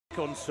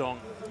Song.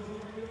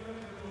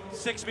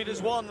 6 meters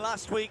 1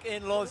 last week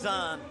in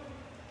Lausanne.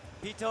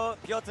 Piotra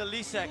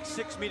Liska,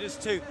 6 meters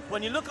 2.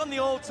 When you look on the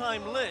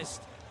all-time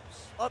list,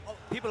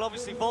 people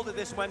obviously vaulted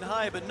this went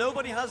high, but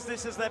nobody has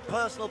this as their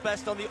personal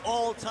best on the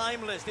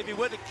all-time list. If he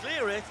were to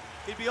clear it,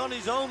 he'd be on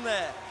his own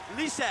there.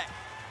 Liska.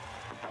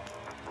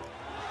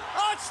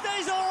 Oh, it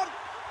stays on!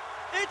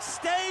 It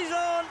stays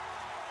on!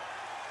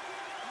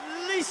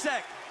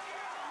 Liska.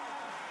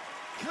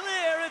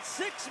 Clear at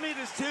 6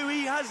 meters 2.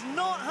 He has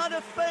not had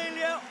a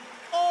failure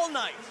all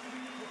night.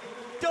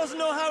 Doesn't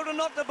know how to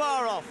knock the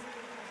bar off.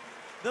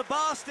 The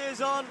bar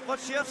stays on.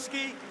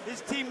 Wojciechowski,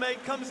 his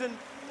teammate, comes and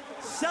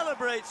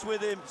celebrates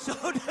with him. So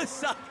does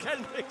Sam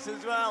Kendricks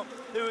as well,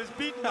 who was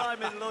beaten by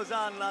him in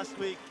Lausanne last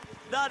week.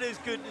 That is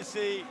good to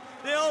see.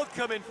 They all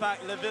come, in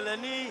fact, Le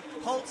Villani,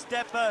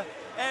 Holtstepper,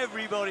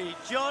 everybody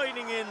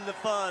joining in the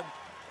fun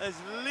as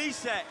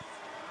Liska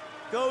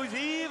goes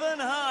even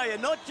higher,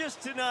 not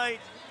just tonight,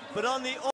 but on the